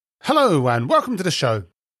Hello and welcome to the show.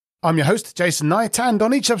 I'm your host, Jason Knight, and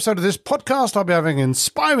on each episode of this podcast, I'll be having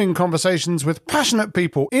inspiring conversations with passionate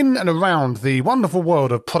people in and around the wonderful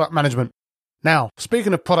world of product management. Now,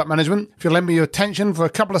 speaking of product management, if you'll lend me your attention for a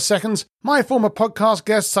couple of seconds, my former podcast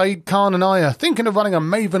guest Saeed Khan and I are thinking of running a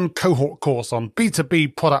Maven cohort course on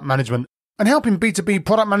B2B product management and helping B2B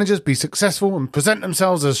product managers be successful and present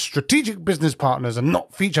themselves as strategic business partners and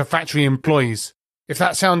not feature factory employees. If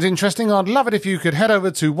that sounds interesting, I'd love it if you could head over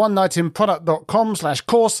to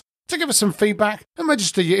onenightinproduct.com/course to give us some feedback and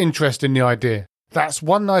register your interest in the idea. That's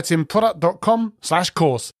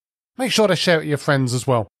onenightinproduct.com/course. Make sure to share it with your friends as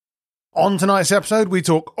well. On tonight's episode, we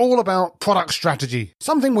talk all about product strategy,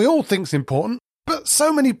 something we all think is important, but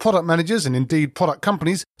so many product managers and indeed product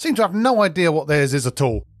companies seem to have no idea what theirs is at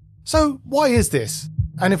all. So why is this?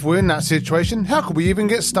 And if we're in that situation, how could we even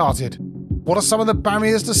get started? What are some of the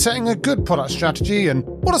barriers to setting a good product strategy, and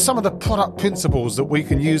what are some of the product principles that we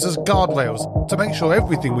can use as guardrails to make sure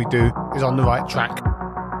everything we do is on the right track?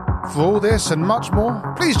 For all this and much more,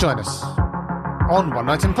 please join us on One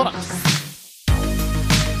Night in Product.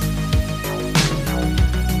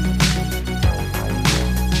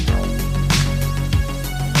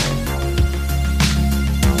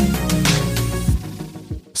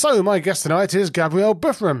 So my guest tonight is Gabrielle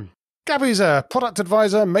Bufrem. Gabby's a product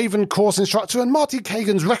advisor, Maven course instructor, and Marty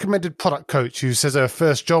Kagan's recommended product coach who says her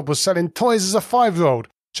first job was selling toys as a 5-year-old,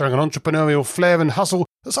 showing an entrepreneurial flair and hustle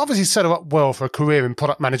that's obviously set her up well for a career in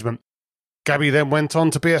product management. Gabby then went on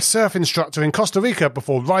to be a surf instructor in Costa Rica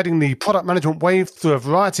before riding the product management wave through a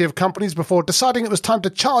variety of companies before deciding it was time to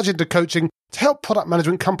charge into coaching to help product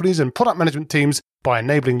management companies and product management teams by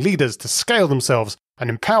enabling leaders to scale themselves and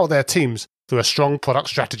empower their teams through a strong product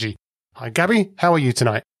strategy. Hi Gabby, how are you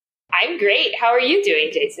tonight? I'm great. How are you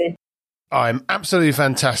doing, Jason? I'm absolutely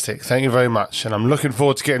fantastic. Thank you very much. And I'm looking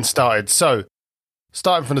forward to getting started. So,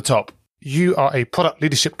 starting from the top, you are a product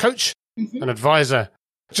leadership coach, an advisor,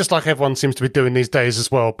 just like everyone seems to be doing these days as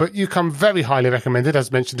well. But you come very highly recommended, as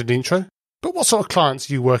mentioned in the intro. But what sort of clients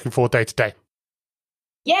are you working for day to day?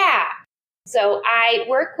 Yeah. So I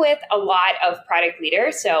work with a lot of product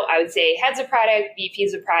leaders. So I would say heads of product,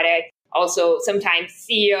 VPs of product, also sometimes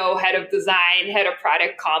CEO, head of design, head of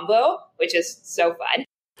product combo, which is so fun.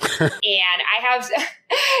 and I have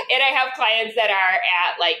clients that are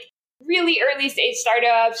at like really early stage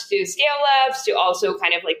startups to scale ups to also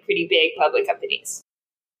kind of like pretty big public companies.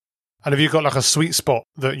 And have you got like a sweet spot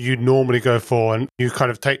that you normally go for and you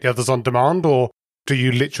kind of take the others on demand, or do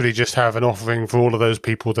you literally just have an offering for all of those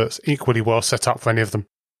people that's equally well set up for any of them?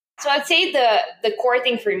 So I'd say the core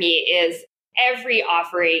thing for me is every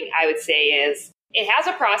offering, I would say, is it has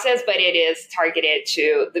a process, but it is targeted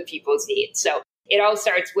to the people's needs. So it all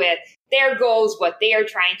starts with their goals, what they are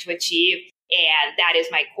trying to achieve. And that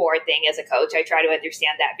is my core thing as a coach. I try to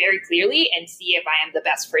understand that very clearly and see if I am the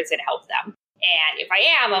best person to help them. And if I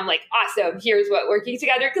am, I'm like, awesome, here's what working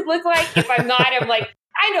together could look like. If I'm not, I'm like,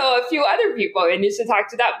 I know a few other people and you should talk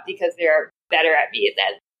to them because they're better at me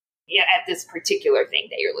than at this particular thing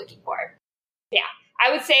that you're looking for. Yeah. I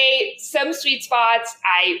would say some sweet spots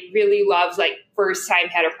I really love, like first time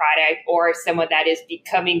head of product or someone that is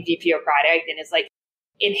becoming VP of product and is like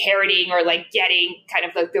inheriting or like getting kind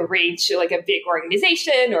of like the range to like a big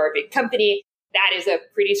organization or a big company. That is a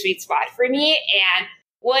pretty sweet spot for me. And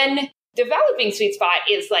one developing sweet spot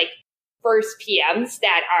is like first PMs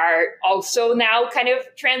that are also now kind of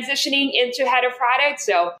transitioning into head of product.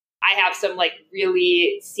 So I have some like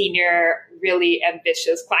really senior, really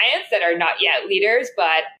ambitious clients that are not yet leaders,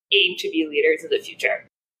 but aim to be leaders in the future.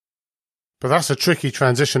 But that's a tricky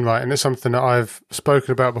transition, right? And it's something that I've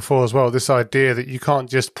spoken about before as well. This idea that you can't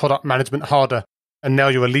just product management harder and now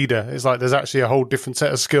you're a leader. It's like there's actually a whole different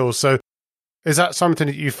set of skills. So is that something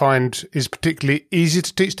that you find is particularly easy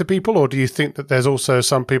to teach to people? Or do you think that there's also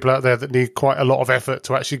some people out there that need quite a lot of effort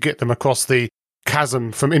to actually get them across the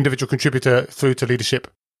chasm from individual contributor through to leadership?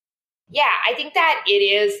 Yeah, I think that it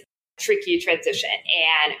is a tricky transition.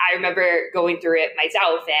 And I remember going through it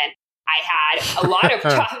myself, and I had a lot of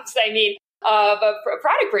jobs, of a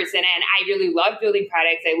product person. And I really loved building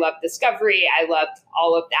products. I loved discovery. I loved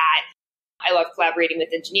all of that. I loved collaborating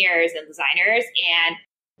with engineers and designers. And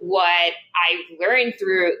what I learned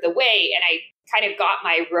through the way, and I kind of got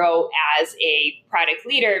my role as a product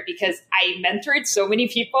leader because I mentored so many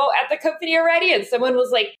people at the company already. And someone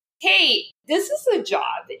was like, hey, this is a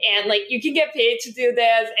job and like you can get paid to do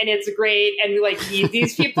this and it's great and we like need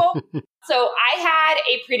these people. So I had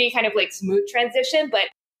a pretty kind of like smooth transition, but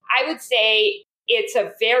I would say it's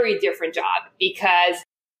a very different job because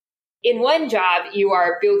in one job, you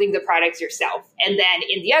are building the products yourself. And then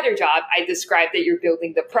in the other job, I described that you're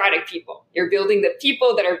building the product people. You're building the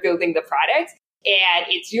people that are building the products. And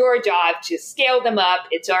it's your job to scale them up.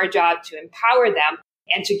 It's our job to empower them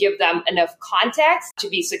and to give them enough context to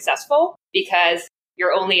be successful, because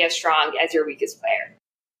you're only as strong as your weakest player.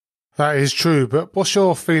 That is true. But what's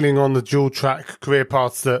your feeling on the dual track career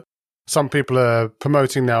paths that some people are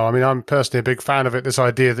promoting now? I mean, I'm personally a big fan of it, this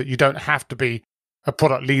idea that you don't have to be a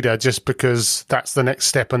product leader just because that's the next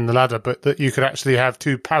step in the ladder, but that you could actually have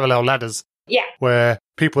two parallel ladders. Yeah. Where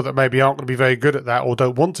people that maybe aren't going to be very good at that or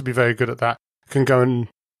don't want to be very good at that can go and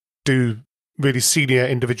do really senior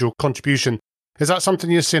individual contribution. Is that something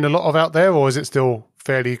you're seeing a lot of out there, or is it still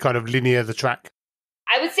fairly kind of linear, the track?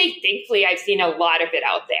 I would say, thankfully, I've seen a lot of it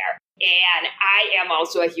out there. And I am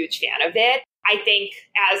also a huge fan of it. I think,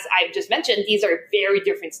 as I've just mentioned, these are very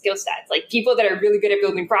different skill sets. Like, people that are really good at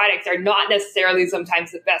building products are not necessarily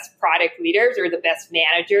sometimes the best product leaders or the best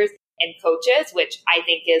managers and coaches, which I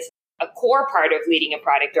think is a core part of leading a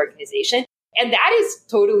product organization. And that is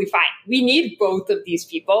totally fine. We need both of these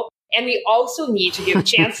people. And we also need to give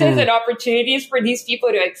chances and opportunities for these people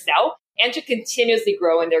to excel and to continuously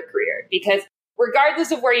grow in their career. Because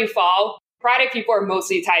regardless of where you fall, product people are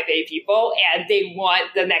mostly type A people, and they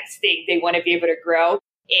want the next thing. They want to be able to grow.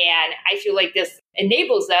 And I feel like this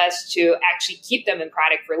enables us to actually keep them in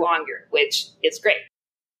product for longer, which is great.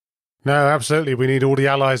 No, absolutely. We need all the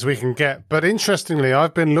allies we can get. But interestingly,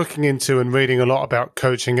 I've been looking into and reading a lot about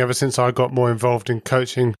coaching ever since I got more involved in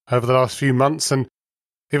coaching over the last few months, and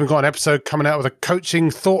even got an episode coming out with a coaching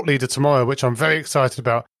thought leader tomorrow, which I'm very excited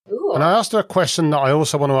about. Ooh. And I asked her a question that I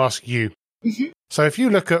also want to ask you. Mm-hmm. So if you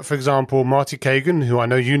look at, for example, Marty Kagan, who I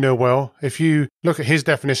know you know well, if you look at his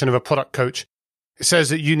definition of a product coach, it says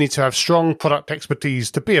that you need to have strong product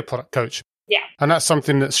expertise to be a product coach. Yeah. And that's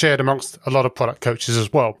something that's shared amongst a lot of product coaches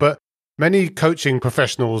as well. But many coaching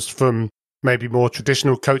professionals from maybe more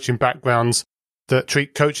traditional coaching backgrounds that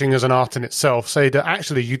treat coaching as an art in itself say that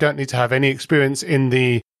actually you don't need to have any experience in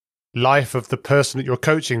the life of the person that you're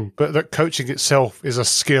coaching, but that coaching itself is a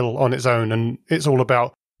skill on its own, and it's all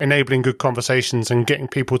about enabling good conversations and getting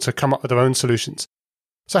people to come up with their own solutions.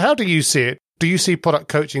 So how do you see it? Do you see product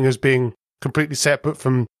coaching as being completely separate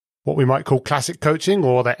from what we might call classic coaching,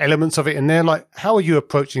 or are there elements of it in there? Like, how are you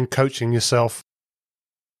approaching coaching yourself?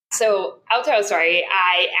 So I'll tell a story.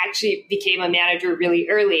 I actually became a manager really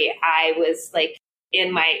early. I was like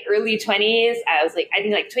in my early 20s. I was like, I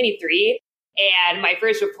think like 23. And my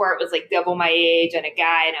first report was like double my age on a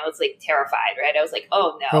guy. And I was like terrified, right? I was like,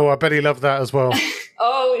 oh no. Oh, I bet he loved that as well.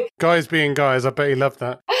 Oh. Guys being guys, I bet he loved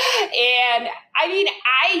that. And I mean,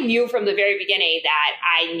 I knew from the very beginning that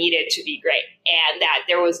I needed to be great and that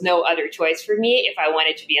there was no other choice for me if I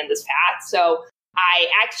wanted to be on this path. So I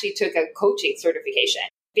actually took a coaching certification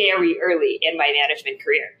very early in my management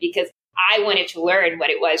career because I wanted to learn what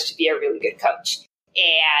it was to be a really good coach.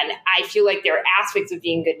 And I feel like there are aspects of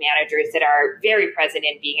being good managers that are very present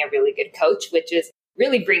in being a really good coach, which is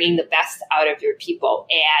really bringing the best out of your people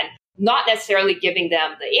and not necessarily giving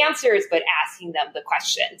them the answers, but asking them the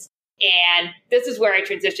questions. And this is where I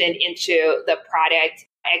transitioned into the product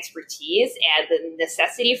expertise and the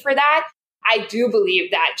necessity for that. I do believe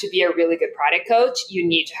that to be a really good product coach, you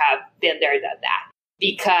need to have been there, done that.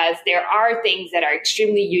 Because there are things that are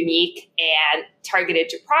extremely unique and targeted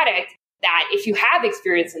to product that if you have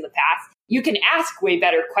experience in the past, you can ask way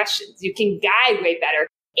better questions. You can guide way better.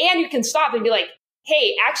 And you can stop and be like,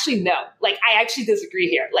 hey, actually, no. Like, I actually disagree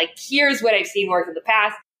here. Like, here's what I've seen work in the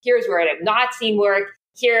past. Here's where I've not seen work.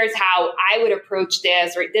 Here's how I would approach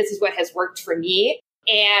this, or this is what has worked for me.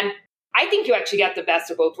 And I think you actually get the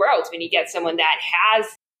best of both worlds when you get someone that has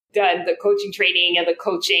done the coaching training and the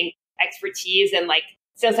coaching expertise. And like,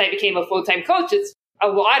 since I became a full-time coach, it's a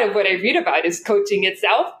lot of what I read about is coaching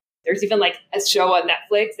itself. There's even like a show on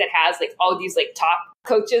Netflix that has like all these like top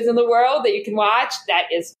coaches in the world that you can watch. That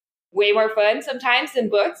is way more fun sometimes than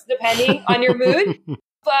books, depending on your mood.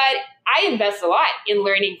 But I invest a lot in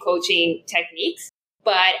learning coaching techniques,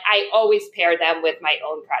 but I always pair them with my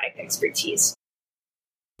own product expertise.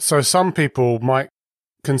 So some people might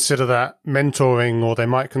consider that mentoring, or they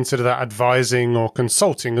might consider that advising or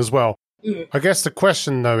consulting as well. I guess the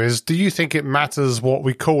question, though, is do you think it matters what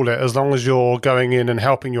we call it as long as you're going in and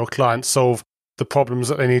helping your clients solve the problems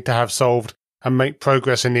that they need to have solved and make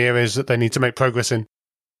progress in the areas that they need to make progress in?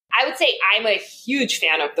 I would say I'm a huge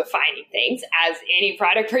fan of defining things, as any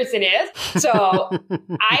product person is. So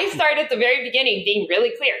I start at the very beginning being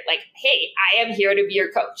really clear, like, hey, I am here to be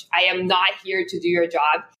your coach. I am not here to do your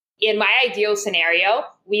job. In my ideal scenario,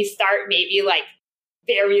 we start maybe like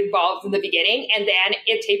very involved in the beginning and then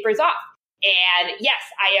it tapers off. And yes,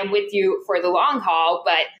 I am with you for the long haul,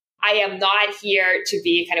 but I am not here to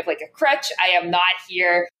be kind of like a crutch. I am not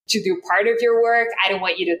here to do part of your work. I don't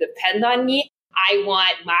want you to depend on me. I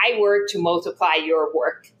want my work to multiply your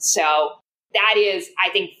work. So that is, I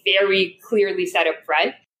think, very clearly set up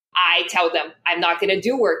front. I tell them, I'm not going to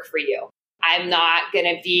do work for you. I'm not going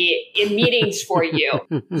to be in meetings for you.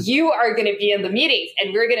 You are going to be in the meetings,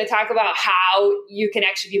 and we're going to talk about how you can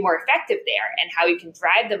actually be more effective there and how you can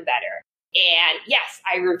drive them better. And yes,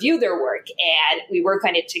 I review their work and we work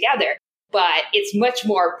on it together, but it's much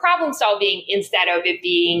more problem solving instead of it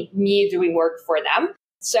being me doing work for them.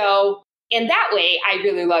 So in that way, I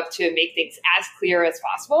really love to make things as clear as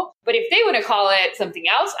possible. But if they want to call it something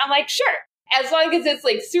else, I'm like, sure, as long as it's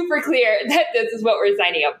like super clear that this is what we're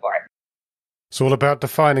signing up for. It's all about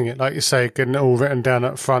defining it, like you say, getting it all written down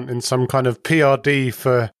up front in some kind of PRD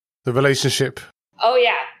for the relationship. Oh,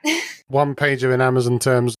 yeah. One pager in Amazon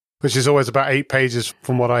terms, which is always about 8 pages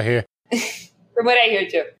from what I hear. From what I hear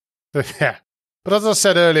too. Yeah. But as I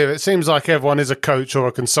said earlier, it seems like everyone is a coach or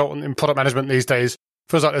a consultant in product management these days.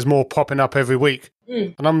 Feels like there's more popping up every week.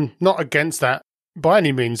 And I'm not against that by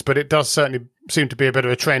any means, but it does certainly seem to be a bit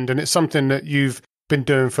of a trend, and it's something that you've been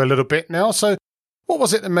doing for a little bit now. So what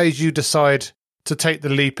was it that made you decide to take the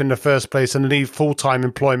leap in the first place and leave full-time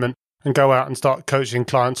employment and go out and start coaching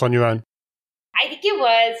clients on your own? I think it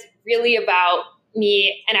was really about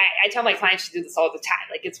me, and I tell my clients to do this all the time.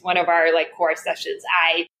 Like, it's one of our like core sessions.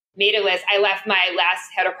 I made a list. I left my last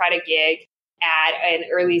head of product gig at an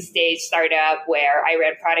early stage startup where I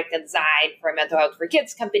ran product and design for a mental health for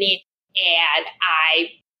kids company. And I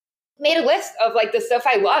made a list of like the stuff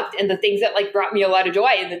I loved and the things that like brought me a lot of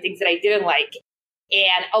joy and the things that I didn't like.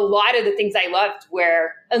 And a lot of the things I loved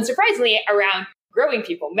were, unsurprisingly, around growing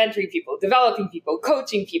people, mentoring people, developing people,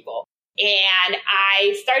 coaching people. And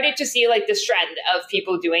I started to see like this trend of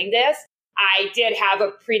people doing this. I did have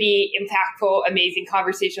a pretty impactful, amazing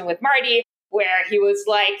conversation with Marty where he was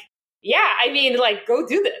like, yeah, I mean, like, go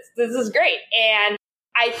do this. This is great. And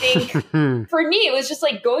I think for me, it was just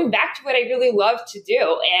like going back to what I really love to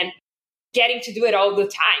do and getting to do it all the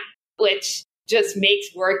time, which just makes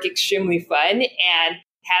work extremely fun and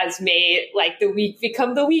has made like the week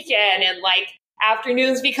become the weekend and like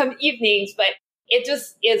afternoons become evenings. But it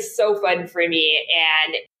just is so fun for me.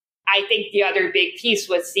 And I think the other big piece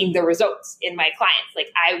was seeing the results in my clients. Like,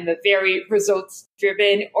 I'm a very results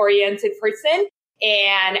driven oriented person.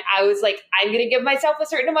 And I was like, I'm going to give myself a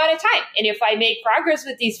certain amount of time. And if I make progress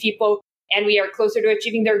with these people and we are closer to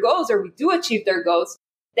achieving their goals, or we do achieve their goals,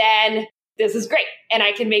 then this is great. And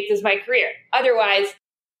I can make this my career. Otherwise,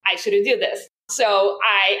 I shouldn't do this. So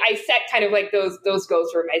I set kind of like those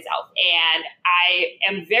goals for myself. And I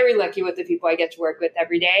am very lucky with the people I get to work with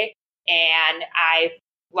every day. And I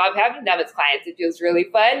love having them as clients. It feels really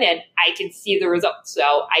fun and I can see the results.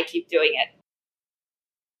 So I keep doing it.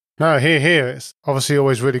 No, here. It's obviously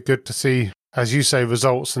always really good to see, as you say,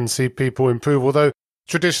 results and see people improve. Although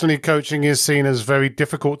traditionally coaching is seen as very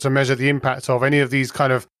difficult to measure the impact of any of these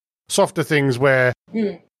kind of softer things where,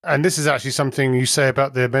 and this is actually something you say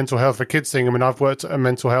about the mental health for kids thing. I mean, I've worked at a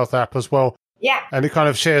mental health app as well. Yeah. And it kind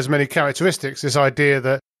of shares many characteristics, this idea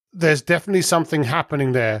that there's definitely something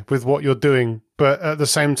happening there with what you're doing. But at the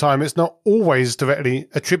same time, it's not always directly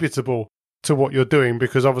attributable to what you're doing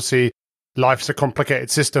because obviously life's a complicated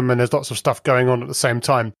system and there's lots of stuff going on at the same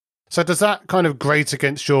time. So does that kind of grate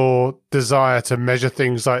against your desire to measure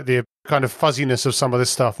things like the kind of fuzziness of some of this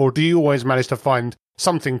stuff? Or do you always manage to find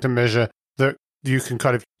something to measure that you can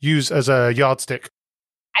kind of use as a yardstick?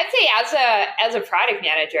 I'd say as a product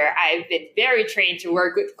manager, I've been very trained to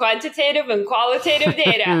work with quantitative and qualitative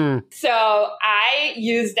data. So I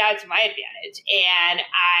use that to my advantage. And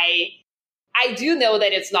I do know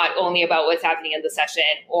that it's not only about what's happening in the session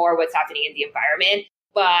or what's happening in the environment,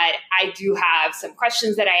 but I do have some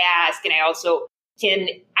questions that I ask, and I also can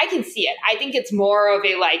see it. I think it's more of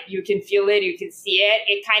a like, you can feel it, you can see it.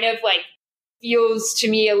 It kind of like feels to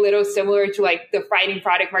me a little similar to like the finding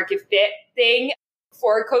product market fit thing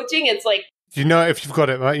for coaching. It's like, you know if you've got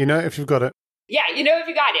it, right? You know if you've got it. Yeah, you know if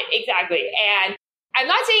you got it. Exactly. And I'm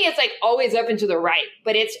not saying it's like always up and to the right,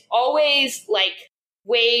 but it's always like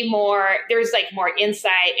way more, there's like more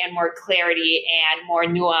insight and more clarity and more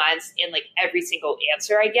nuance in like every single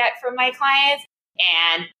answer I get from my clients.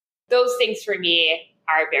 And those things for me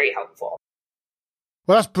are very helpful.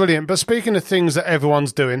 Well, that's brilliant. But speaking of things that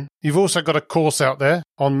everyone's doing, you've also got a course out there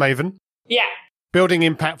on Maven. Yeah. Building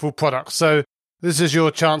impactful products. So this is your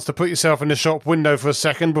chance to put yourself in the shop window for a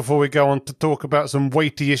second before we go on to talk about some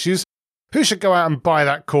weighty issues. Who should go out and buy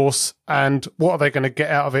that course and what are they going to get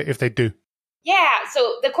out of it if they do? Yeah,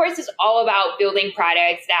 so the course is all about building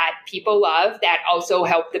products that people love that also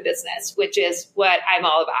help the business, which is what I'm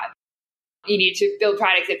all about. You need to build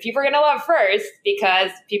products that people are going to love first because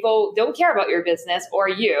people don't care about your business or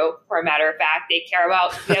you, for a matter of fact. They care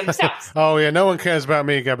about themselves. Oh, yeah. No one cares about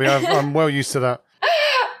me, Gabby. I'm well used to that.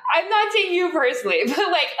 I'm not saying you personally,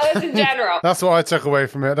 but like us in general. That's what I took away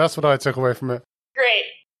from it. Great.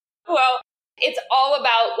 Well, it's all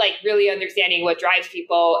about like really understanding what drives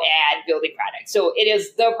people and building products. So it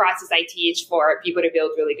is the process I teach for people to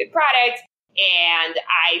build really good products. And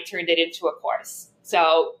I turned it into a course.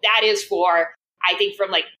 So that is for, I think,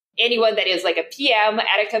 from like anyone that is like a PM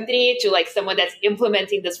at a company to like someone that's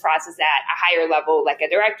implementing this process at a higher level, like a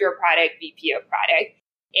director of product, VP of product.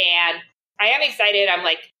 And I am excited.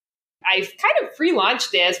 I've kind of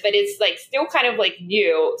pre-launched this, but it's like still kind of like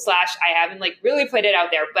new / I haven't like really put it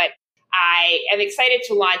out there, but I am excited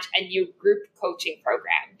to launch a new group coaching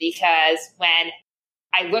program because when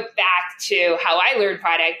I look back to how I learned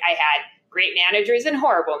product, I had great managers and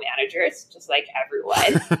horrible managers, just like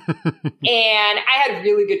everyone. And I had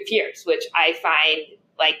really good peers, which I find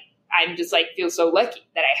like, I'm just like, feel so lucky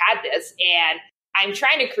that I had this. And I'm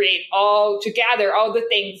trying to create all the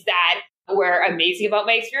things that were amazing about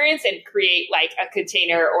my experience and create like a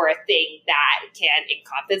container or a thing that can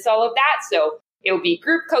encompass all of that. So it will be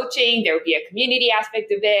group coaching. There will be a community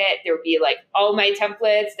aspect of it. There will be like all my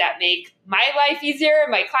templates that make my life easier,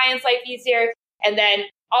 my clients' life easier. And then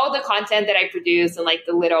all the content that I produce and like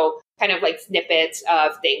the little kind of like snippets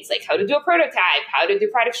of things like how to do a prototype, how to do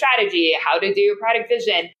product strategy, how to do product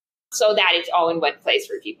vision, so that it's all in one place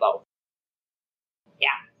for people. Yeah.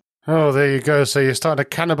 Oh, there you go. So you're starting to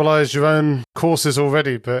cannibalize your own courses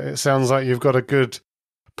already, but it sounds like you've got a good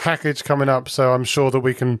package coming up. So I'm sure that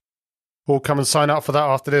we can all come and sign up for that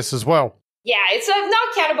after this as well. Yeah, it's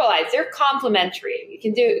not cannibalized. They're complementary. You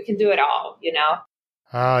can do it all, you know?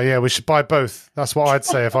 Yeah, we should buy both. That's what I'd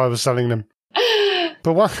say if I was selling them.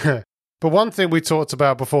 But one thing we talked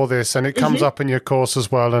about before this, and it comes up in your course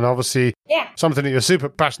as well, and obviously something that you're super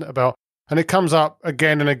passionate about, and it comes up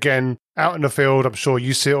again and again out in the field. I'm sure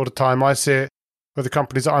you see it all the time. I see it with the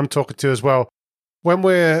companies that I'm talking to as well. When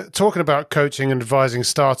we're talking about coaching and advising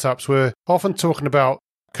startups, we're often talking about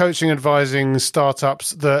coaching and advising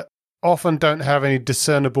startups that often don't have any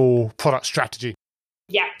discernible product strategy.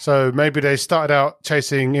 Yeah. So maybe they started out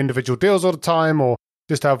chasing individual deals all the time, or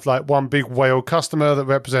just have like one big whale customer that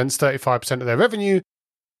represents 35% of their revenue,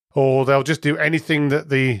 or they'll just do anything that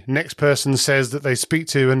the next person says that they speak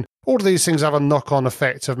to. And all of these things have a knock-on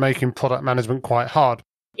effect of making product management quite hard.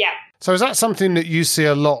 Yeah. So is that something that you see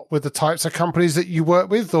a lot with the types of companies that you work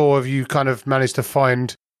with, or have you kind of managed to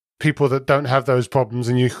find people that don't have those problems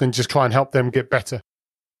and you can just try and help them get better?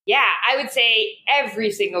 Yeah, I would say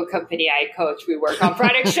every single company I coach, we work on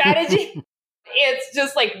product strategy. It's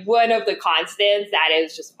just like one of the constants that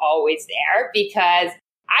is just always there, because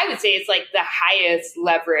I would say it's like the highest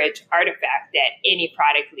leverage artifact that any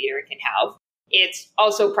product leader can have. It's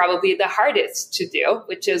also probably the hardest to do,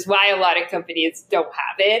 which is why a lot of companies don't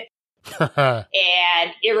have it.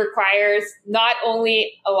 And it requires not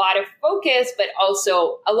only a lot of focus, but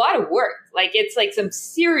also a lot of work. Like it's like some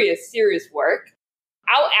serious work.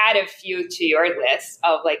 I'll add a few to your list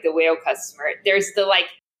of like the whale customer. There's the like,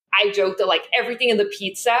 I joke the like everything in the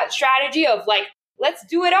pizza strategy of like, let's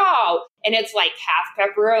do it all. And it's like half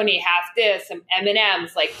pepperoni, half this, some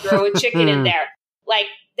M&Ms, like throw a chicken in there. Like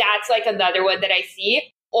that's like another one that I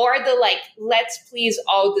see. Or the like, let's please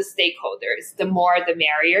all the stakeholders, the more the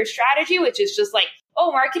merrier strategy, which is just like,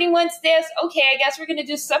 oh, marketing wants this. Okay, I guess we're going to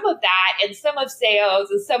do some of that and some of sales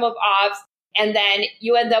and some of ops. And then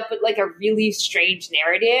you end up with like a really strange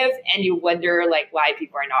narrative and you wonder like why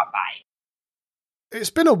people are not buying. It's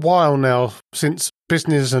been a while now since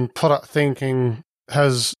business and product thinking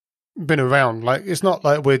has been around. Like, it's not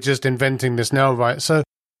like we're just inventing this now, right? So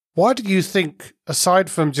why do you think, aside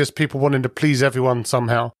from just people wanting to please everyone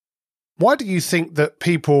somehow, why do you think that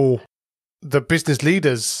people, the business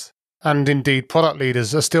leaders and indeed product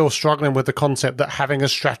leaders, are still struggling with the concept that having a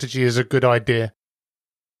strategy is a good idea?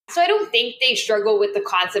 So I don't think they struggle with the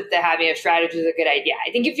concept that having a strategy is a good idea.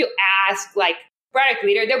 I think if you ask like product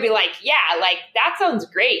leader, they'll be like, yeah, like that sounds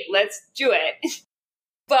great. Let's do it.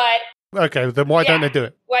 But okay, then why don't they do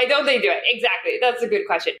it? Why don't they do it? Exactly. That's a good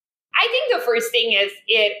question. I think the first thing is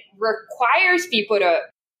it requires people to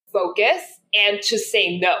focus and to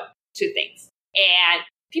say no to things. And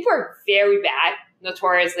people are very bad,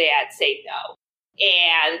 notoriously, at saying no.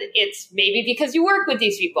 And it's maybe because you work with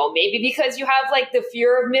these people, maybe because you have like the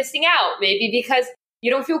fear of missing out, maybe because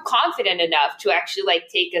you don't feel confident enough to actually like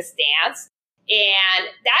take a stance. And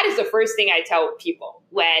that is the first thing I tell people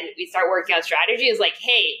when we start working on strategy is like,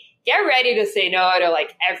 hey, get ready to say no to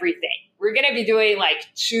like everything. We're going to be doing like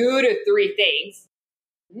 2 to 3 things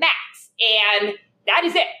max. And that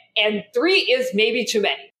is it. And 3 is maybe too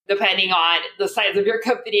many, depending on the size of your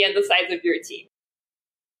company and the size of your team.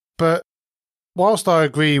 But whilst I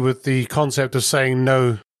agree with the concept of saying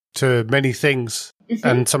no to many things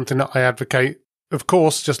and something that I advocate, of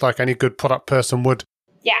course, just like any good product person would,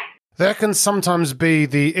 there can sometimes be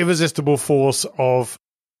the irresistible force of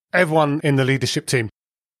everyone in the leadership team.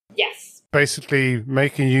 Yes. Basically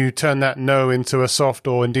making you turn that no into a soft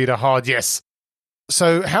or indeed a hard yes.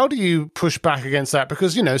 So how do you push back against that?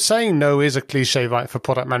 Because, you know, saying no is a cliche, right, for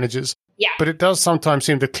product managers. Yeah. But it does sometimes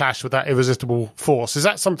seem to clash with that irresistible force. Is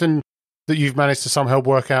that something that you've managed to somehow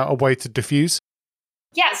work out a way to diffuse?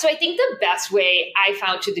 Yeah, so I think the best way I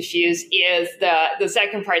found to diffuse is the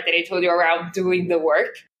second part that I told you around doing the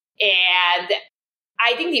work. And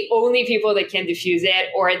I think the only people that can diffuse it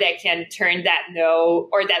or that can turn that no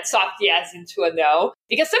or that soft yes into a no,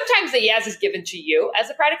 because sometimes the yes is given to you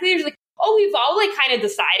as a product leader. You're like, oh, we've all like kind of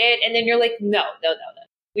decided. And then you're like, no.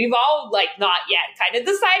 We've all like not yet kind of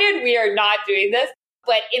decided we are not doing this.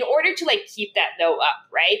 But in order to like keep that no up,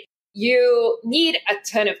 right, you need a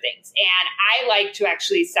ton of things. And I like to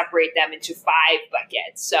actually separate them into 5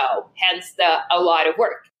 buckets. So hence a lot of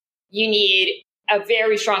work. You need a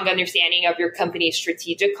very strong understanding of your company's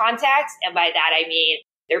strategic context. And by that, I mean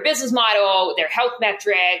their business model, their health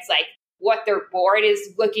metrics, like what their board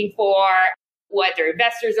is looking for, what their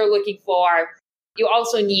investors are looking for. You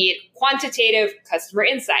also need quantitative customer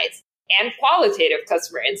insights and qualitative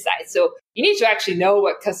customer insights. So you need to actually know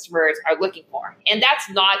what customers are looking for. And that's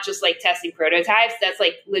not just like testing prototypes. That's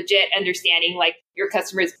like legit understanding like your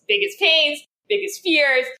customers' biggest pains, biggest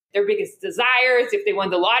fears, their biggest desires. If they won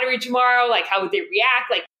the lottery tomorrow, like how would they react?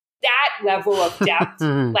 Like that level of depth,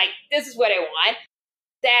 like this is what I want.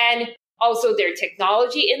 Then also their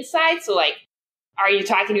technology insights. So like, are you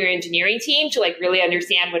talking to your engineering team to like really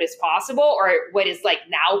understand what is possible or what is like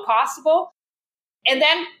now possible? And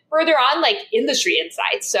then further on, like industry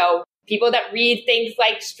insights. So people that read things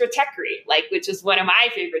like Stratechery, like, which is one of my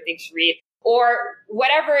favorite things to read, or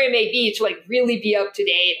whatever it may be to like really be up to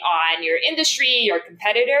date on your industry, your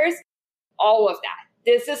competitors, all of that.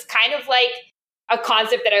 This is kind of like a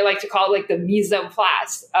concept that I like to call like the mise en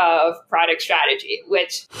place of product strategy,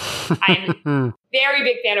 which I'm very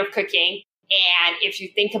big fan of cooking. And if you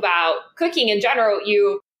think about cooking in general,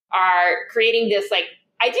 you are creating this like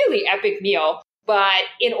ideally epic meal. But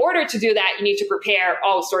in order to do that, you need to prepare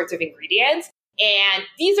all sorts of ingredients. And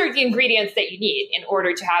these are the ingredients that you need in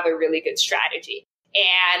order to have a really good strategy.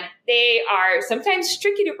 And they are sometimes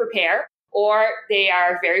tricky to prepare, or they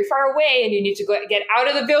are very far away and you need to get out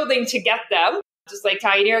of the building to get them. Just like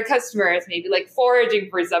talking to your customers, maybe like foraging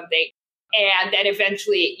for something. And then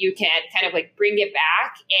eventually you can kind of like bring it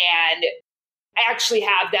back and actually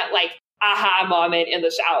have that like aha moment in the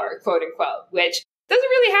shower, quote unquote, which doesn't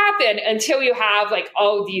really happen until you have like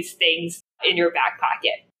all these things in your back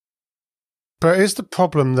pocket. But is the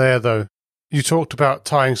problem there, though? You talked about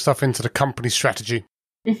tying stuff into the company strategy.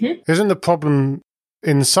 Isn't the problem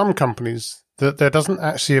in some companies that there doesn't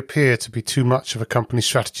actually appear to be too much of a company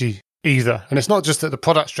strategy either? And it's not just that the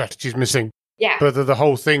product strategy is missing, but that the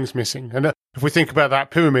whole thing's missing. And if we think about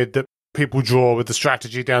that pyramid that people draw with the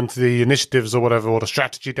strategy down to the initiatives or whatever, or the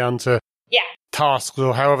strategy down to tasks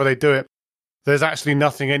or however they do it, there's actually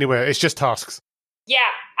nothing anywhere. It's just tasks. Yeah,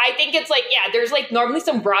 I think it's like, there's like normally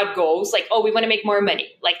some broad goals, like, oh, we want to make more money.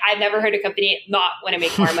 Like, I've never heard a company not want to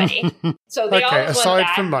make more money. So they always want aside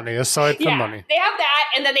that. from money. They have that,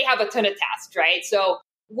 and then they have a ton of tasks, right? So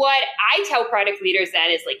what I tell product leaders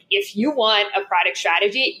then is like, if you want a product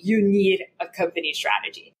strategy, you need a company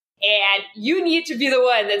strategy. And you need to be the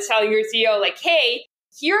one that's telling your CEO, like, hey,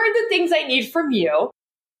 here are the things I need from you.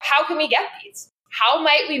 How can we get these? How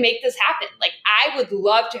might we make this happen? Like, I would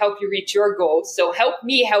love to help you reach your goals. So help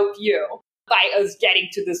me help you by us getting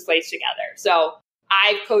to this place together. So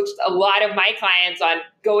I've coached a lot of my clients on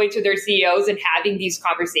going to their CEOs and having these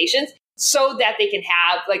conversations so that they can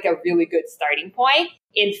have like a really good starting point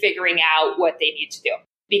in figuring out what they need to do.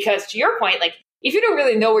 Because to your point, like, if you don't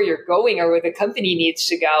really know where you're going or where the company needs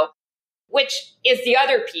to go, which is the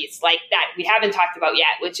other piece like that we haven't talked about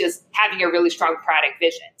yet, which is having a really strong product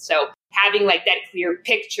vision. So having like that clear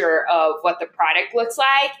picture of what the product looks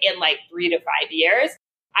like in like 3 to 5 years,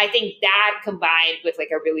 I think that combined with like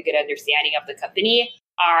a really good understanding of the company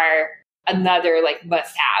are another like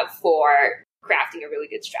must have for crafting a really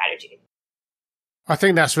good strategy. I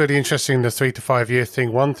think that's really interesting, the 3 to 5 year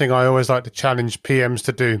thing. One thing I always like to challenge PMs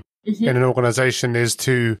to do in an organization is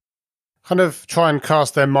to kind of try and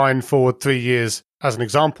cast their mind forward 3 years as an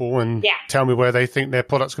example and tell me where they think their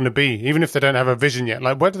product's going to be, even if they don't have a vision yet.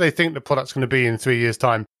 Like, where do they think the product's going to be in 3 years'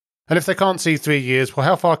 time? And if they can't see 3 years, well,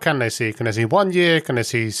 how far can they see? Can they see 1 year? Can they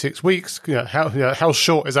see 6 weeks? How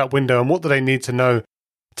short is that window, and what do they need to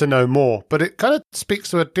know more? But it kind of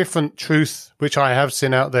speaks to a different truth, which I have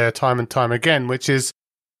seen out there time and time again, which is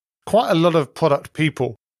quite a lot of product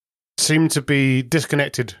people seem to be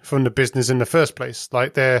disconnected from the business in the first place.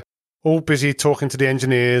 Like, they're all busy talking to the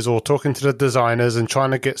engineers or talking to the designers and trying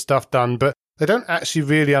to get stuff done, but they don't actually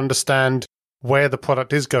really understand where the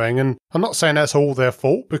product is going. And I'm not saying that's all their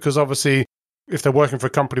fault, because obviously if they're working for a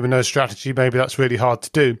company with no strategy, maybe that's really hard to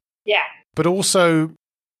do. Yeah. But also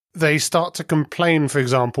they start to complain, for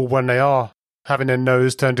example, when they are having their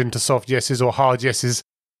no's turned into soft yeses or hard yeses.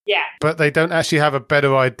 Yeah. But they don't actually have a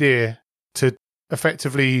better idea to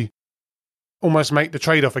effectively almost make the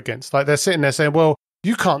trade-off against. Like, they're sitting there saying, well,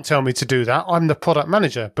 you can't tell me to do that. I'm the product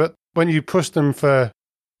manager. But when you push them for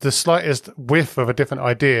the slightest whiff of a different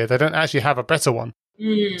idea, they don't actually have a better one.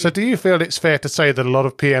 So do you feel it's fair to say that a lot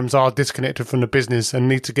of PMs are disconnected from the business and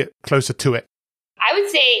need to get closer to it? I would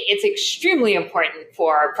say it's extremely important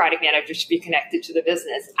for product managers to be connected to the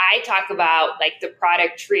business. I talk about like the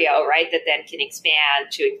product trio, right? That then can expand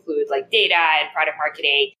to include like data and product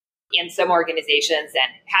marketing in some organizations,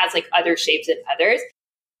 and has like other shapes in others.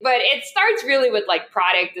 But it starts really with like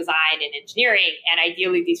product design and engineering. And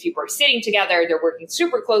ideally, these people are sitting together. They're working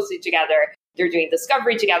super closely together. They're doing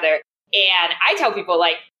discovery together. And I tell people,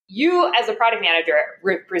 like, you as a product manager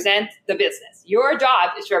represent the business. Your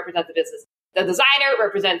job is to represent the business. The designer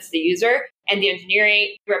represents the user, and the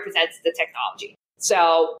engineering represents the technology.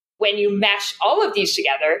 So when you mesh all of these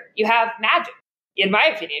together, you have magic, in my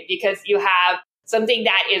opinion, because you have something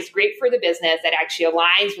that is great for the business that actually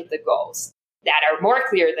aligns with the goals that are more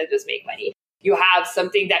clear than just make money. You have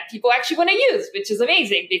something that people actually want to use, which is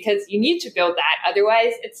amazing, because you need to build that.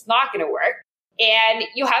 Otherwise, it's not going to work. And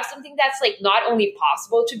you have something that's like not only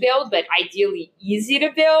possible to build, but ideally easy to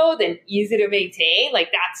build and easy to maintain. Like,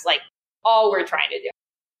 that's like all we're trying to do.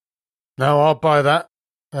 No, I'll buy that.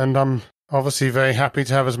 And I'm obviously very happy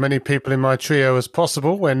to have as many people in my trio as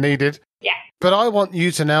possible when needed. Yeah. But I want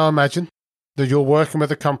you to now imagine that you're working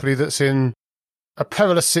with a company that's in a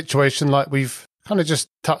perilous situation, like we've kind of just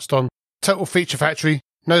touched on. Total feature factory,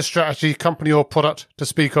 no strategy, company or product to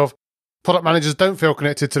speak of. Product managers don't feel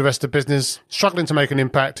connected to the rest of the business, struggling to make an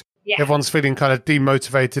impact. Yeah. Everyone's feeling kind of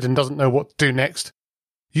demotivated and doesn't know what to do next.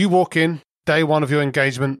 You walk in, day one of your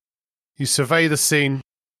engagement, you survey the scene,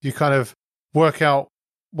 you kind of work out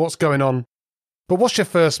what's going on. But what's your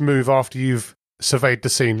first move after you've surveyed the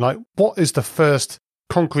scene? Like, what is the first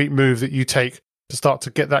concrete move that you take to start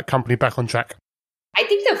to get that company back on track? I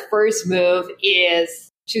think the first move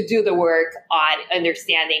is to do the work on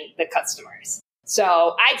understanding the customers.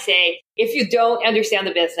 So I'd say if you don't understand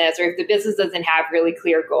the business, or if the business doesn't have really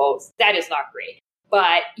clear goals, that is not great.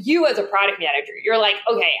 But you as a product manager, you're like,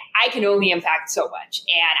 okay, I can only impact so much,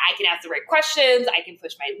 and I can ask the right questions. I can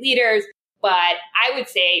push my leaders. But I would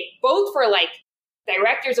say both for like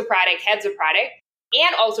directors of product, heads of product,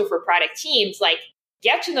 and also for product teams, like,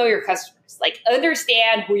 get to know your customers, like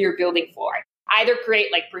understand who you're building for. Either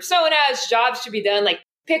create like personas, jobs to be done, like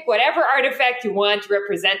pick whatever artifact you want to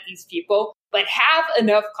represent these people, but have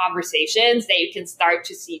enough conversations that you can start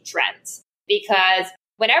to see trends. Because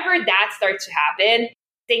whenever that starts to happen,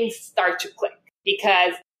 things start to click,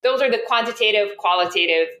 because those are the quantitative,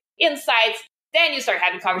 qualitative insights. Then you start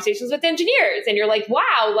having conversations with engineers and you're like,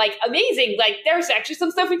 wow, like amazing. Like, there's actually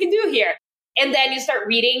some stuff we can do here. And then you start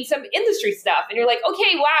reading some industry stuff and you're like,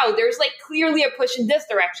 okay, wow, there's like clearly a push in this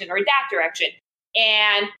direction or that direction.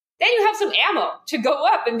 And then you have some ammo to go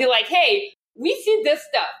up and be like, hey, we see this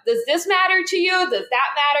stuff. Does this matter to you? Does that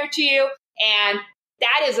matter to you? And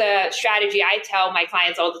that is a strategy I tell my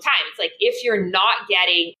clients all the time. It's like, if you're not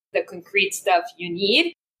getting the concrete stuff you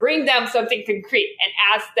need, bring them something concrete and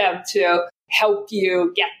ask them to help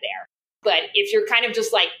you get there. But if you're kind of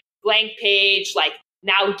just like blank page, like,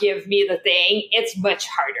 now give me the thing, it's much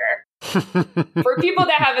harder for people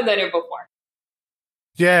that haven't done it before.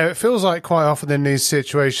 Yeah, it feels like quite often in these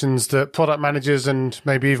situations that product managers and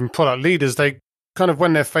maybe even product leaders, they kind of,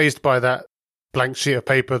 when they're faced by that blank sheet of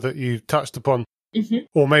paper that you touched upon,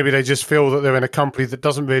 or maybe they just feel that they're in a company that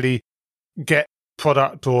doesn't really get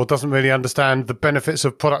product or doesn't really understand the benefits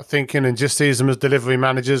of product thinking and just sees them as delivery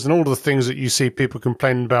managers and all the things that you see people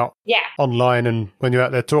complaining about online and when you're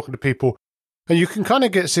out there talking to people. And you can kind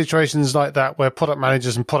of get situations like that where product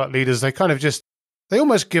managers and product leaders, they kind of just, they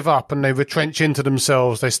almost give up and they retrench into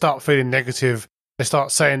themselves. They start feeling negative. They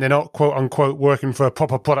start saying they're not, quote unquote, working for a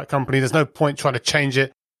proper product company. There's no point trying to change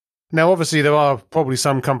it. Now, obviously, there are probably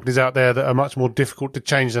some companies out there that are much more difficult to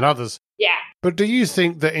change than others. Yeah. But do you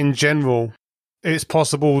think that in general, it's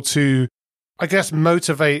possible to, I guess,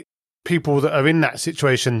 motivate people that are in that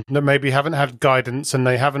situation that maybe haven't had guidance and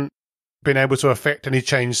they haven't been able to affect any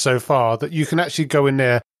change so far, that you can actually go in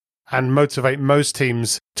there and motivate most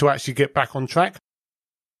teams to actually get back on track?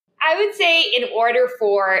 I would say in order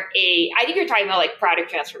for I think you're talking about like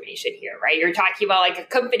product transformation here, right? You're talking about like a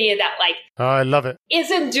company that like, oh, I love it,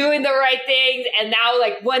 isn't doing the right things and now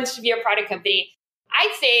like wants to be a product company.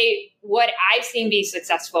 I'd say what I've seen be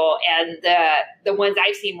successful and the ones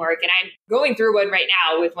I've seen work, and I'm going through one right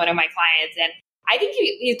now with one of my clients, and I think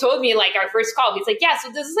he told me like our first call, he's like, yeah,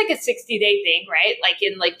 so this is like a 60-day thing, right? Like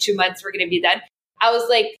in like 2 months, we're going to be done. I was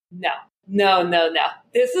like, no.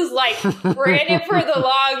 This is like, we're in it for the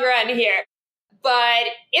long run here. But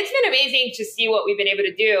it's been amazing to see what we've been able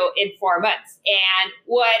to do in 4 months. And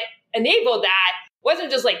what enabled that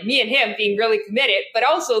wasn't just like me and him being really committed, but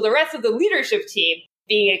also the rest of the leadership team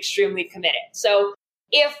being extremely committed. So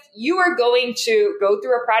if you are going to go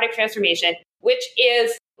through a product transformation, which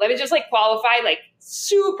is, let me just like qualify, like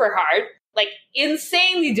super hard, like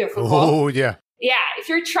insanely difficult. Oh, yeah. Yeah. If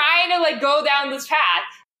you're trying to like go down this path,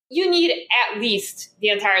 you need at least the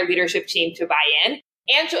entire leadership team to buy in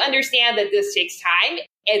and to understand that this takes time,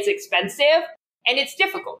 it's expensive, and it's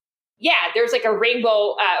difficult. Yeah, there's like a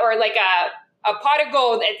rainbow or like a pot of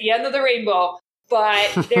gold at the end of the rainbow,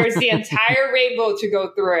 but there's the entire rainbow to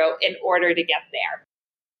go through in order to get there.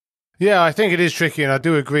 Yeah, I think it is tricky, and I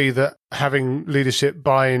do agree that having leadership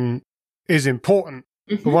buy-in is important.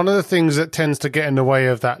 Mm-hmm. But one of the things that tends to get in the way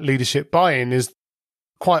of that leadership buy-in is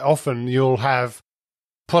quite often you'll have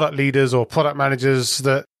product leaders or product managers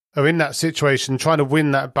that are in that situation trying to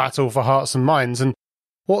win that battle for hearts and minds. And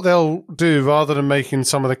what they'll do, rather than making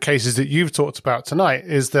some of the cases that you've talked about tonight,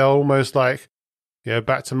 is they'll almost like,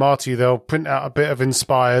 back to Marty, they'll print out a bit of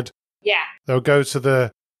inspired. Yeah. They'll go to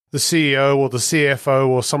the CEO or the CFO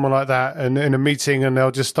or someone like that and in a meeting, and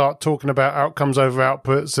they'll just start talking about outcomes over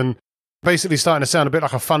outputs and basically starting to sound a bit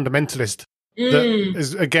like a fundamentalist that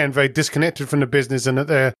is, again, very disconnected from the business, and that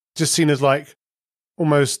they're just seen as like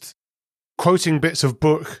almost quoting bits of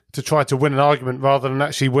book to try to win an argument rather than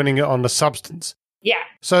actually winning it on the substance. Yeah.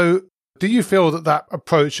 So do you feel that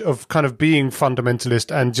approach of kind of being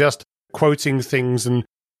fundamentalist and just quoting things and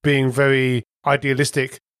being very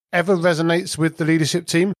idealistic ever resonates with the leadership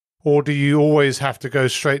team? Or do you always have to go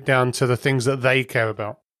straight down to the things that they care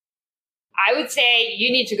about? I would say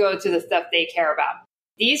you need to go to the stuff they care about.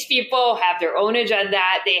 These people have their own agenda.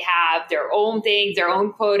 They have their own things, their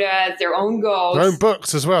own quotas, their own goals. Their own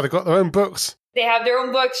books as well. They've got their own books. They have their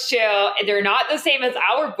own books too. And they're not the same as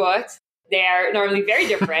our books. They're normally very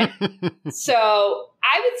different. So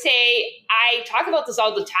I would say I talk about this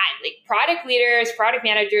all the time. Like product leaders, product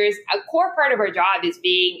managers, a core part of our job is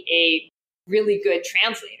being a really good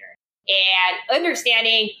translator and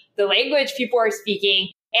understanding the language people are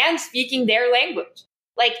speaking and speaking their language.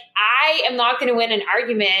 Like, I am not going to win an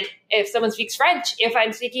argument if someone speaks French if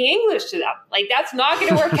I'm speaking English to them. Like, that's not going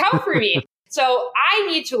to work out for me. So I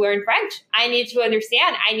need to learn French. I need to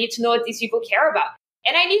understand. I need to know what these people care about.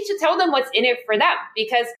 And I need to tell them what's in it for them.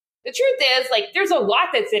 Because the truth is, like, there's a lot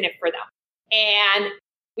that's in it for them. And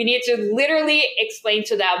we need to literally explain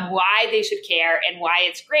to them why they should care and why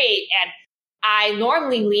it's great. And I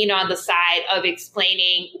normally lean on the side of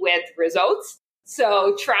explaining with results.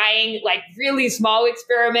 So trying like really small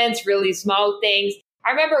experiments, really small things.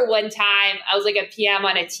 I remember one time I was like a PM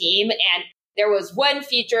on a team and there was one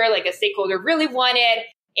feature like a stakeholder really wanted,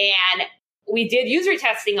 and we did user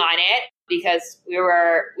testing on it because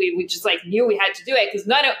we just like knew we had to do it because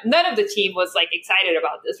none of the team was like excited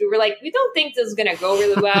about this. We were like, we don't think this is going to go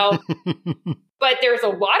really well. But there's a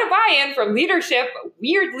lot of buy-in from leadership.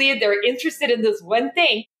 Weirdly, they're interested in this one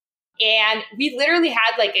thing. And we literally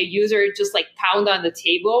had like a user just like pound on the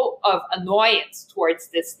table of annoyance towards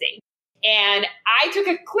this thing. And I took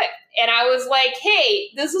a clip and I was like, hey,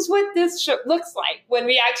 this is what this looks like when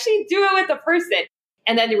we actually do it with a person.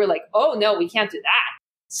 And then they were like, oh, no, we can't do that.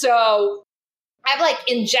 So I've like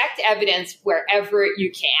inject evidence wherever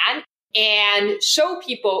you can and show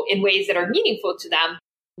people in ways that are meaningful to them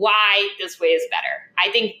why this way is better. I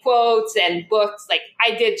think quotes and books, like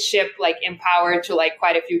I did ship like Empower to like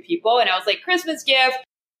quite a few people and I was like, Christmas gift.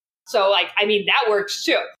 So like, I mean, that works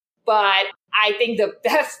too. But I think the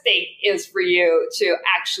best thing is for you to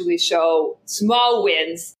actually show small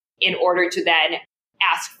wins in order to then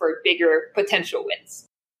ask for bigger potential wins.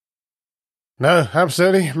 No,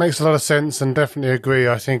 absolutely. Makes a lot of sense and definitely agree.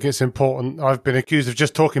 I think it's important. I've been accused of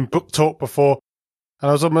just talking book talk before. And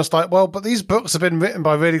I was almost like, well, but these books have been written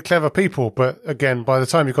by really clever people. But again, by the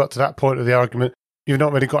time you got to that point of the argument, you've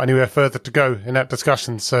not really got anywhere further to go in that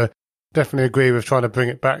discussion. So definitely agree with trying to bring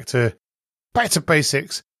it back to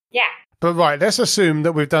basics. Yeah. But right, let's assume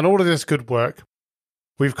that we've done all of this good work.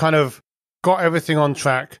 We've kind of got everything on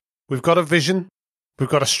track. We've got a vision. We've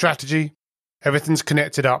got a strategy. Everything's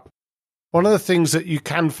connected up. One of the things that you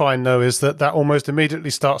can find, though, is that almost immediately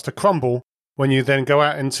starts to crumble when you then go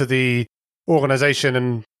out into the organization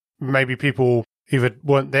and maybe people either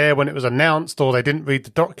weren't there when it was announced, or they didn't read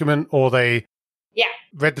the document, or they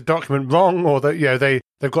read the document wrong, or that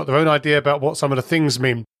they've got their own idea about what some of the things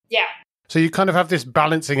mean. Yeah. So you kind of have this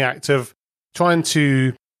balancing act of trying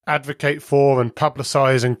to advocate for and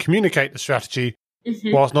publicize and communicate the strategy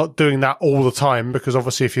whilst not doing that all the time, because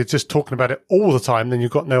obviously if you're just talking about it all the time, then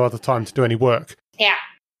you've got no other time to do any work. Yeah.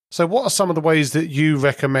 So what are some of the ways that you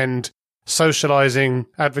recommend socializing,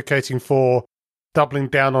 advocating for, doubling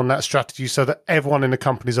down on that strategy so that everyone in the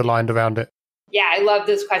company is aligned around it? Yeah, I love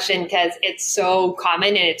this question because it's so common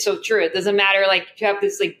and it's so true. It doesn't matter, like, if you have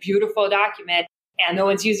this like beautiful document and no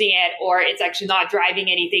one's using it, or it's actually not driving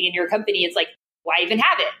anything in your company. It's like, why even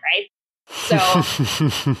have it, right? So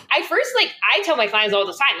I tell my clients all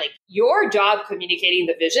the time, like, your job communicating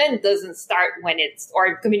the vision doesn't start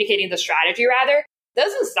or communicating the strategy rather,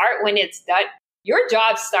 doesn't start when it's done. Your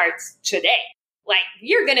job starts today. Like,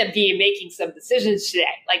 you're going to be making some decisions today.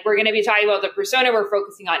 Like, we're going to be talking about the persona we're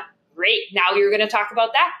focusing on. Great. Now you're going to talk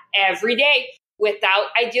about that every day without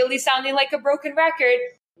ideally sounding like a broken record.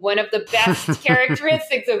 One of the best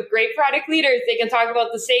characteristics of great product leaders, they can talk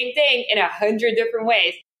about the same thing in 100 different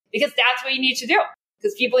ways, because that's what you need to do.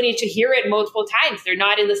 Because people need to hear it multiple times. They're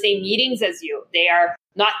not in the same meetings as you. They are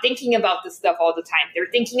not thinking about this stuff all the time. They're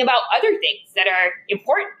thinking about other things that are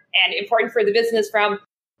important for the business from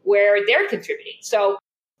where they're contributing. So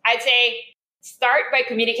I'd say start by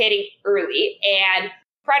communicating early, and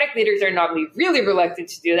product leaders are normally really reluctant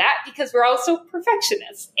to do that because we're also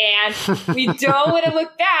perfectionists and we don't want to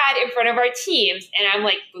look bad in front of our teams. And I'm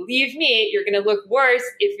like, believe me, you're going to look worse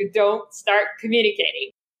if you don't start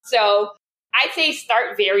communicating. So I'd say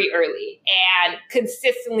start very early and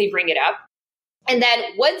consistently bring it up. And then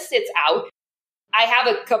once it's out, I have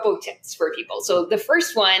a couple tips for people. So the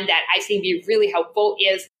first one that I think be really helpful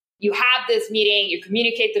is you have this meeting, you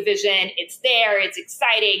communicate the vision, it's there, it's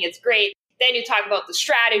exciting, it's great. Then you talk about the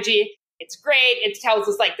strategy. It's great. It tells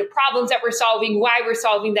us like the problems that we're solving, why we're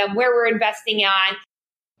solving them, where we're investing on.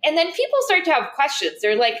 And then people start to have questions.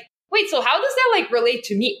 They're like, wait, so how does that like relate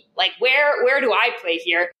to me? Like, where do I play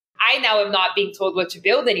here? I now am not being told what to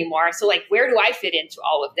build anymore. So like, where do I fit into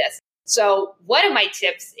all of this? So one of my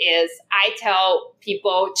tips is I tell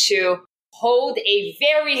people to hold a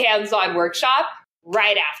very hands-on workshop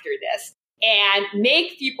right after this and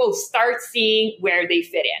make people start seeing where they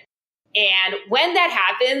fit in. And when that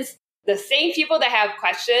happens, the same people that have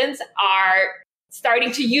questions are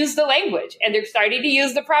starting to use the language, and they're starting to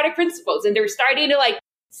use the product principles, and they're starting to like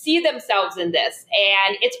see themselves in this.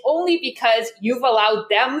 And it's only because you've allowed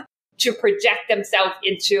them to project themselves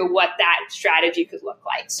into what that strategy could look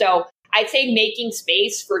like. So I'd say making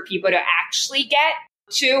space for people to actually get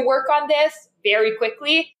to work on this very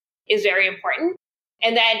quickly is very important.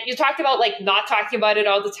 And then you talked about like not talking about it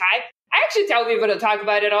all the time. I actually tell people to talk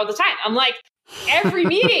about it all the time. I'm like, every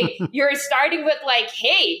meeting, you're starting with like,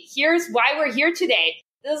 hey, here's why we're here today.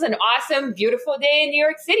 This is an awesome, beautiful day in New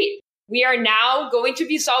York City. We are now going to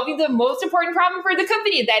be solving the most important problem for the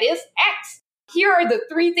company. That is X. Here are the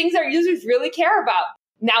 3 things our users really care about.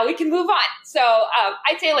 Now we can move on. So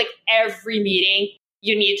I'd say like every meeting,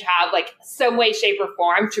 you need to have like some way, shape, or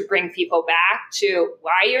form to bring people back to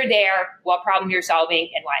why you're there, what problem you're solving,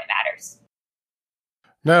 and why it matters.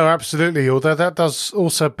 No, absolutely. Although that does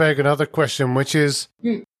also beg another question, which is,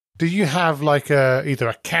 do you have like either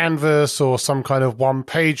a canvas or some kind of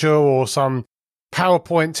one-pager or some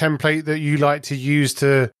PowerPoint template that you like to use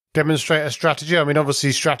to demonstrate a strategy? I mean,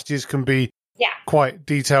 obviously strategies can be quite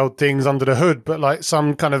detailed things under the hood, but like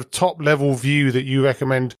some kind of top-level view that you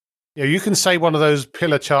recommend. You know, you can say one of those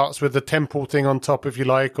pillar charts with the temple thing on top if you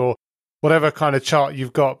like, or whatever kind of chart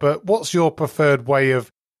you've got. But what's your preferred way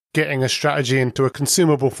of getting a strategy into a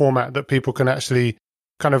consumable format that people can actually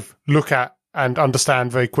kind of look at and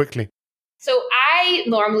understand very quickly? So I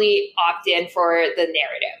normally opt in for the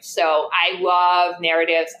narrative. So I love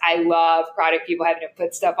narratives. I love product people having to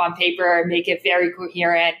put stuff on paper, make it very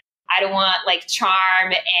coherent. I don't want like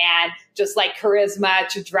charm and just like charisma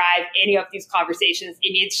to drive any of these conversations.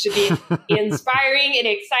 It needs to be inspiring and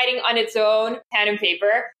exciting on its own, pen and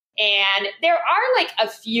paper. And there are like a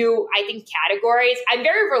few, I think, categories. I'm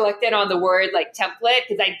very reluctant on the word like template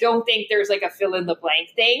because I don't think there's like a fill in the blank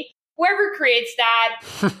thing. Whoever creates that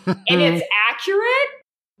and it's accurate,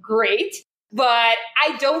 great. But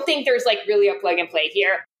I don't think there's like really a plug and play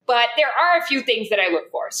here. But there are a few things that I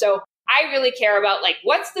look for. So I really care about like,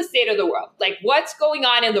 what's the state of the world? Like what's going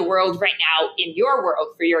on in the world right now in your world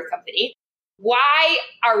for your company? Why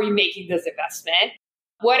are we making this investment?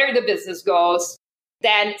 What are the business goals?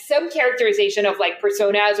 Then some characterization of like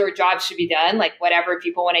personas or jobs should be done, like whatever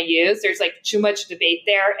people want to use. There's like too much debate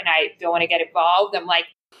there and I don't want to get involved. I'm like,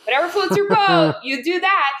 whatever floats your boat, you do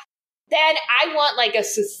that. Then I want like a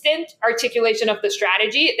succinct articulation of the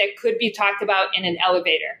strategy that could be talked about in an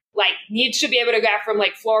elevator. Like needs to be able to get from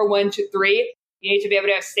like floor 1 to 3. You need to be able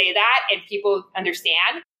to say that and people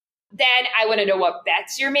understand. Then I want to know what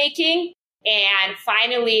bets you're making. And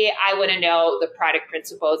finally, I want to know the product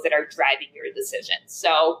principles that are driving your decisions.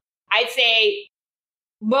 So I'd say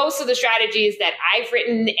most of the strategies that I've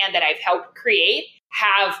written and that I've helped create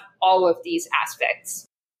have all of these aspects.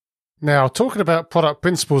 Now, talking about product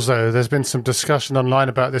principles, though, there's been some discussion online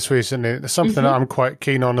about this recently. It's something that I'm quite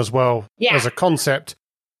keen on as well as a concept.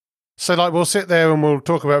 So, like, we'll sit there and we'll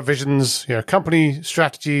talk about visions, you know, company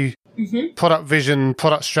strategy, product vision,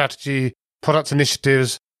 product strategy, product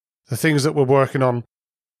initiatives, the things that we're working on.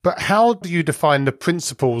 But how do you define the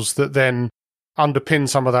principles that then underpin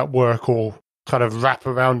some of that work or kind of wrap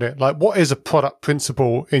around it? Like, what is a product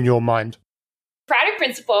principle in your mind? Product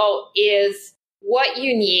principle is what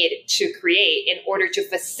you need to create in order to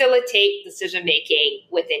facilitate decision-making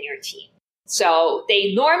within your team. So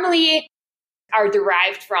they normally are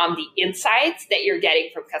derived from the insights that you're getting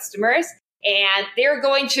from customers, and they're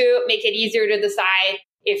going to make it easier to decide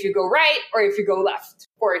if you go right or if you go left,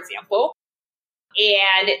 for example.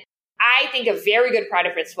 And I think a very good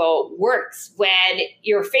product principle works when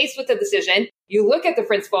you're faced with a decision, you look at the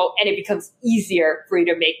principle and it becomes easier for you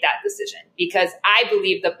to make that decision. Because I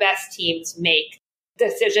believe the best teams make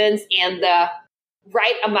decisions in the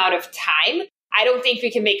right amount of time. I don't think we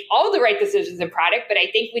can make all the right decisions in product, but I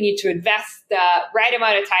think we need to invest the right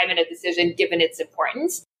amount of time in a decision given its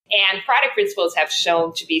importance. And product principles have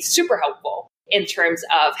shown to be super helpful in terms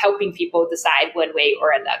of helping people decide one way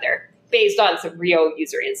or another based on some real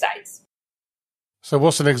user insights. So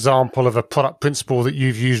what's an example of a product principle that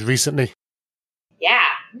you've used recently? Yeah,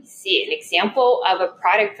 let me see. An example of a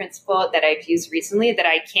product principle that I've used recently that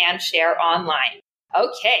I can share online.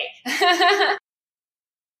 Okay. I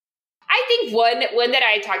think one that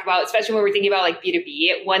I talk about, especially when we're thinking about like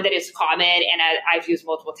B2B, one that is common and I've used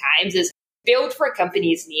multiple times is build for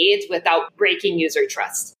companies' needs without breaking user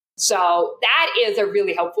trust. So that is a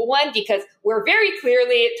really helpful one because we're very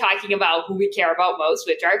clearly talking about who we care about most,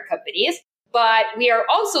 which are companies. But we are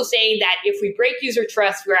also saying that if we break user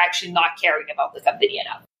trust, we're actually not caring about the company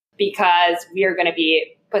enough because we are going to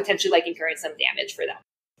be potentially like incurring some damage for them.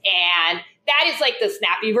 And that is like the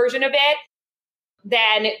snappy version of it.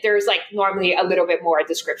 Then there's like normally a little bit more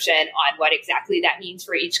description on what exactly that means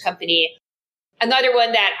for each company. Another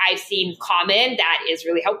one that I've seen common that is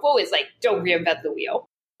really helpful is like, don't reinvent the wheel.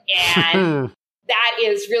 And that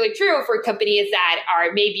is really true for companies that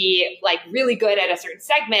are maybe like really good at a certain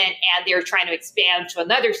segment and they're trying to expand to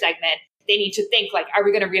another segment. They need to think like, are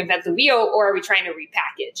we going to reinvent the wheel or are we trying to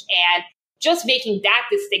repackage? And just making that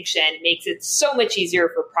distinction makes it so much easier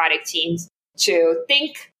for product teams to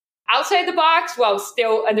think outside the box while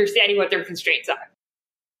still understanding what their constraints are.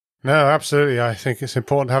 No, absolutely. I think it's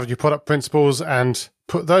important to have your product principles and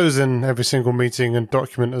put those in every single meeting and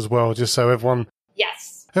document as well, just so everyone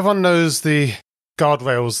knows the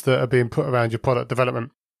guardrails that are being put around your product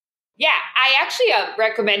development. Yeah, I actually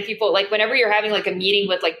recommend people, like whenever you're having like a meeting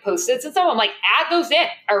with like Post-its and stuff, I'm like, add those in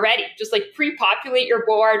already. Just like pre-populate your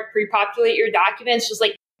board, pre-populate your documents, just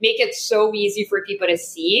like make it so easy for people to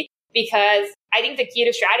see. Because I think the key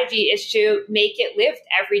to strategy is to make it lived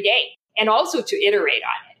every day and also to iterate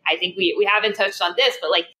on it. I think we haven't touched on this, but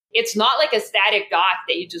like it's not like a static doc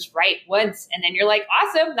that you just write once and then you're like,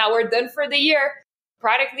 awesome, now we're done for the year.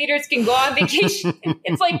 Product leaders can go on vacation.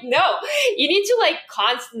 It's like, no, you need to like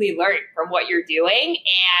constantly learn from what you're doing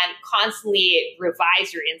and constantly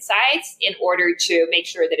revise your insights in order to make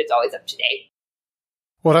sure that it's always up to date.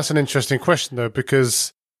 Well, that's an interesting question though,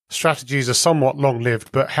 because strategies are somewhat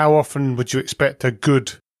long-lived, but how often would you expect a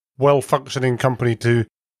good, well-functioning company to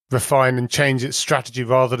refine and change its strategy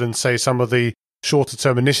rather than, say, some of the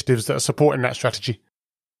shorter-term initiatives that are supporting that strategy?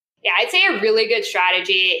 Yeah, I'd say a really good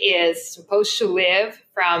strategy is supposed to live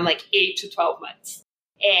from like 8 to 12 months.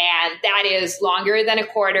 And that is longer than a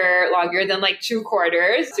quarter, longer than like 2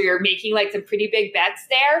 quarters. So you're making like some pretty big bets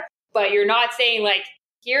there, but you're not saying like,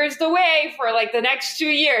 here's the way for like the next 2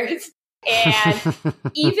 years. And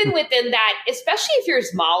even within that, especially if you're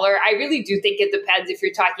smaller, I really do think it depends if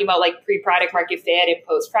you're talking about like pre-product market fit and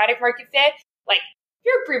post-product market fit. Like if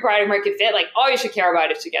you're pre-product market fit, like all you should care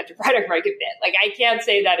about is to get to product market fit. Like I can't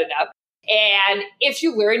say that enough. And if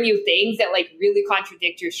you learn new things that like really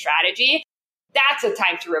contradict your strategy, that's a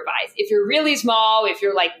time to revise. If you're really small, if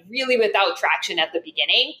you're like really without traction at the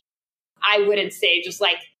beginning, I wouldn't say just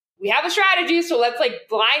like, we have a strategy, so let's like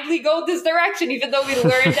blindly go this direction, even though we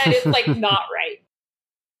learned that it's like not right.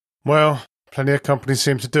 Well, plenty of companies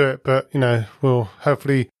seem to do it, but, we'll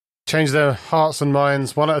hopefully change their hearts and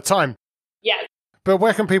minds one at a time. Yes. But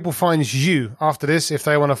where can people find you after this if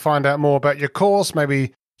they want to find out more about your course,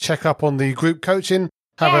 maybe check up on the group coaching,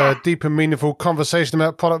 have a deep and meaningful conversation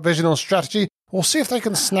about product vision or strategy, or see if they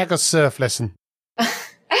can snag a surf lesson?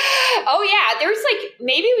 Oh, yeah. There's like,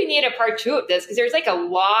 maybe we need a part 2 of this because there's like a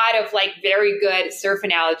lot of like very good surf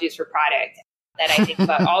analogies for product that I think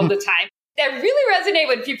about all the time that really resonate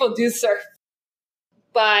when people do surf.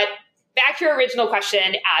 But back to your original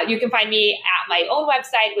question, you can find me at my own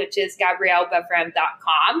website, which is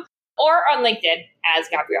GabrielleBufrem.com, or on LinkedIn as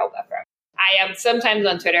Gabrielle Bufrem. I am sometimes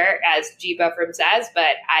on Twitter as G Bufrem says,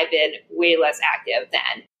 but I've been way less active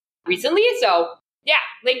than recently. So yeah,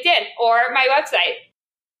 LinkedIn or my website.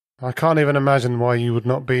 I can't even imagine why you would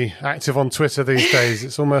not be active on Twitter these days.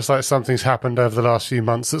 It's almost like something's happened over the last few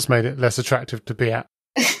months that's made it less attractive to be at.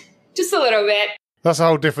 Just a little bit. That's a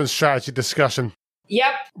whole different strategy discussion.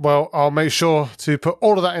 Yep. Well, I'll make sure to put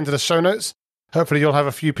all of that into the show notes. Hopefully you'll have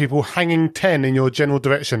a few people hanging 10 in your general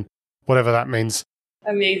direction, whatever that means.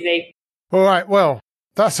 Amazing. All right, well,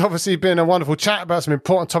 that's obviously been a wonderful chat about some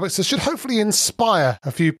important topics that should hopefully inspire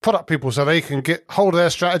a few product people so they can get hold of their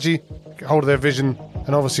strategy, get hold of their vision,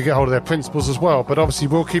 and obviously get hold of their principles as well. But obviously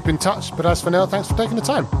we'll keep in touch. But as for now, thanks for taking the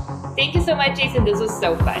time. Thank you so much, Jason. This was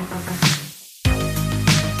so fun.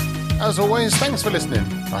 As always, thanks for listening.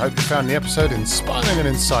 I hope you found the episode inspiring and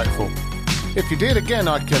insightful. If you did, again,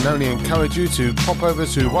 I can only encourage you to pop over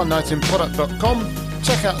to onenightinproduct.com,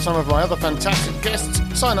 check out some of my other fantastic guests,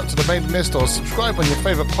 sign up to the mailing list or subscribe on your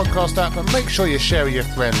favourite podcast app, and make sure you share with your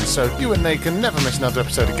friends so you and they can never miss another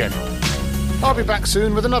episode again. I'll be back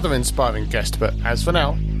soon with another inspiring guest, but as for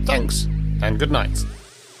now, thanks and good night.